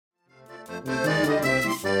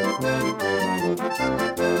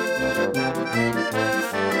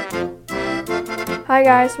Hi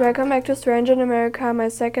guys, welcome back to Stranger in America, my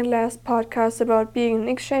second last podcast about being an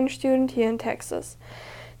exchange student here in Texas.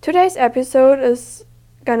 Today's episode is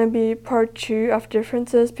gonna be part 2 of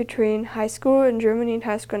differences between high school in Germany and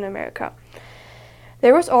high school in America.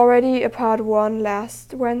 There was already a part 1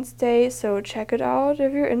 last Wednesday, so check it out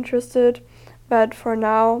if you're interested. But for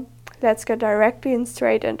now, let's get directly and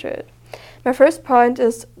straight into it. My first point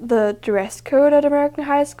is the dress code at American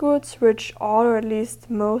high schools, which all or at least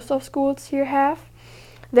most of schools here have.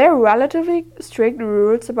 There are relatively strict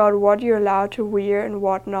rules about what you're allowed to wear and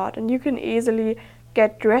what not, and you can easily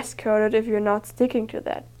get dress coded if you're not sticking to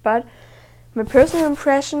that. But my personal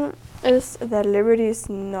impression is that Liberty is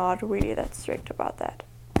not really that strict about that.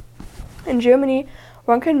 In Germany,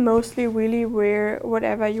 one can mostly really wear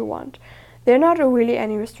whatever you want. There are not really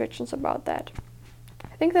any restrictions about that.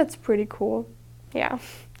 I think that's pretty cool. Yeah.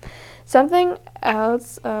 Something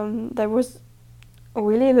else that was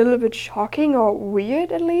really a little bit shocking or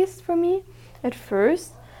weird, at least for me at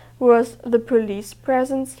first, was the police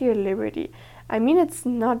presence here at Liberty. I mean, it's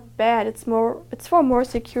not bad, it's for more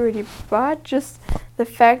security, but just the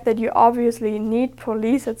fact that you obviously need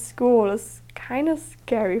police at school is kind of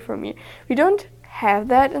scary for me. We don't have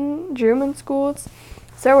that in German schools,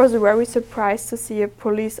 so I was very surprised to see a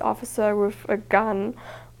police officer with a gun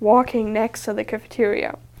walking next to the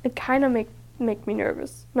cafeteria. It kind of make me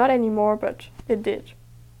nervous. Not anymore, but it did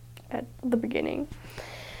at the beginning.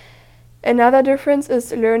 Another difference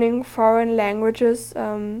is learning foreign languages.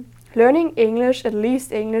 Learning English, at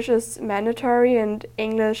least English, is mandatory, and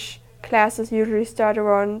English classes usually start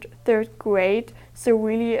around 3rd grade, so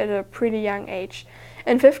really at a pretty young age.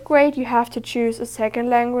 In 5th grade, you have to choose a second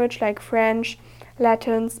language like French,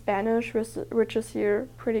 Latin, Spanish, which is here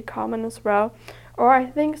pretty common as well. Or I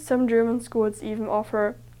think some German schools even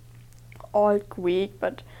offer Old Greek,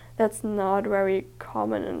 but that's not very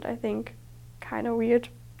common and I think kind of weird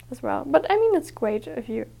as well. But I mean, it's great if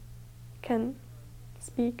you can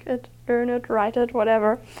speak it, learn it, write it,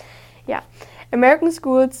 whatever. Yeah. American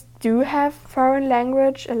schools do have foreign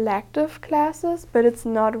language elective classes, but it's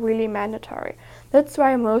not really mandatory. That's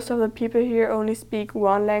why most of the people here only speak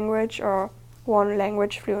one language or one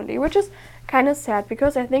language fluently, which is kind of sad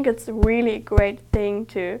because I think it's really a great thing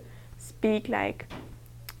to speak like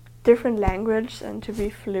different language and to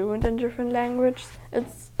be fluent in different languages. I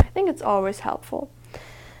think it's always helpful.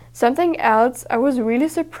 Something else I was really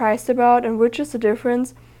surprised about, and which is the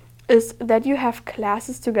difference, is that you have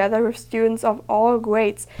classes together with students of all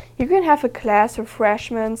grades. You can have a class with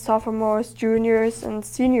freshmen, sophomores, juniors, and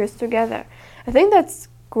seniors together. I think that's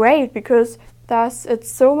great because thus it's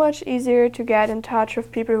so much easier to get in touch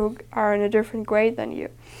with people who are in a different grade than you.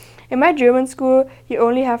 In my German school, you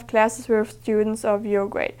only have classes with students of your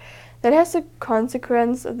grade. That has the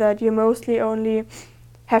consequence that you mostly only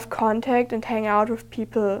have contact and hang out with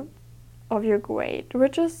people of your grade,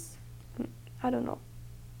 which is, I don't know,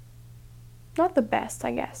 not the best,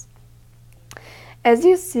 I guess. As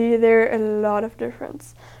you see, there are a lot of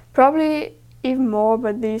difference. Probably even more,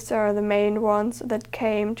 but these are the main ones that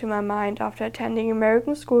came to my mind after attending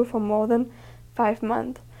American school for more than 5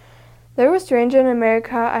 months. They were Stranger in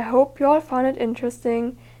America. I hope you all found it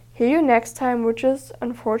interesting. See you next time, which is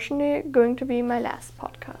unfortunately going to be my last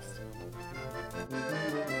podcast.